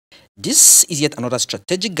This is yet another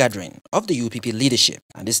strategic gathering of the UPP leadership,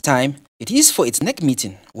 and this time it is for its next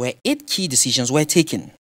meeting where 8 key decisions were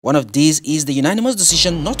taken. One of these is the unanimous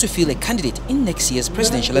decision not to field a candidate in next year's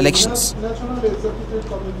presidential elections. The National Executive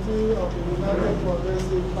Committee of the United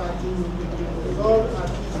Progressive Party resolved at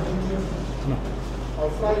its meeting on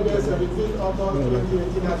Friday, 17 August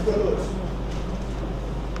 2018 as follows.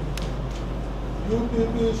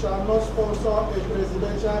 UPP shall not sponsor a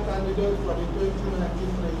presidential candidate for the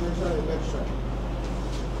 2019 presidential election.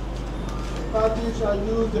 The party shall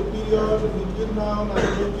use the period between now and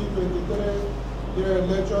 2023 year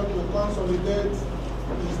election to consolidate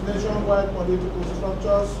its nationwide political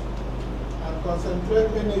structures and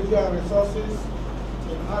concentrate energy and resources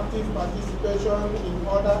in active participation in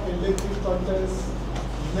other elective contests,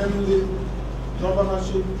 namely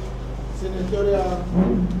governorship, senatorial,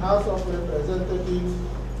 House of Representatives,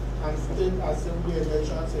 and state assembly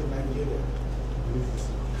elections in Nigeria.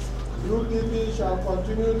 UPP shall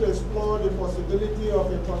continue to explore the possibility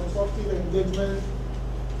of a constructive engagement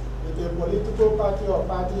with a political party or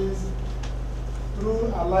parties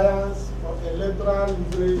through alliance for electoral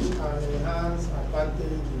leverage and enhanced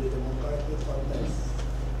advantage in the democratic context.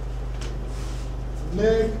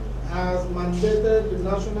 NEC has mandated the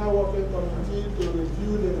National Working Committee to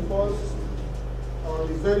review the reports of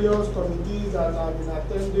the various committees that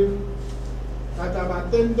have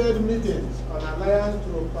attended meetings on alliance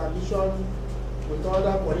through coalition with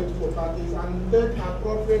other political parties and take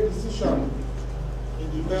appropriate decisions in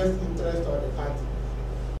the best interest of the party.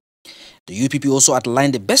 The UPP also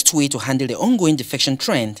outlined the best way to handle the ongoing defection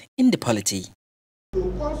trend in the polity.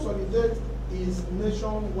 To consolidate its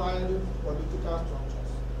nationwide political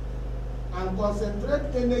structures and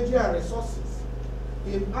concentrate energy and resources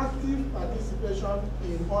in active participation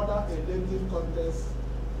in other elective contests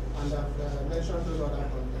and I've mentioned those other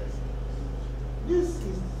contests. This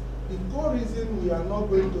is the core reason we are not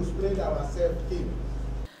going to spread ourselves thin.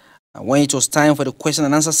 And when it was time for the question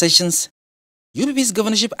and answer sessions, UPP's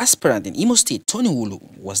governorship aspirant in Imo State, Tony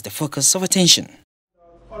Wulu, was the focus of attention.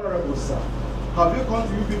 Honorable sir, have you come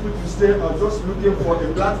to you people to stay or just looking for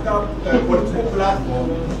a political platform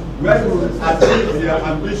where you achieve their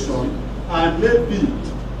ambition and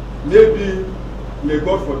maybe, may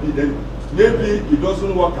God forbid, then maybe it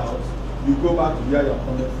doesn't work out, you go back to where you're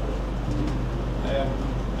coming from?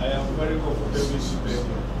 I am very comfortably seated here.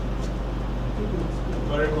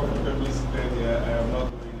 Very comfortably seated here. I am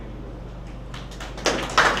not going anywhere.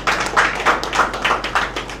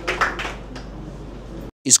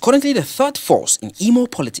 Is currently the third force in Imo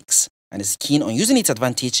politics and is keen on using its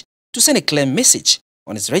advantage to send a clear message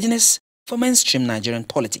on its readiness for mainstream Nigerian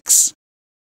politics.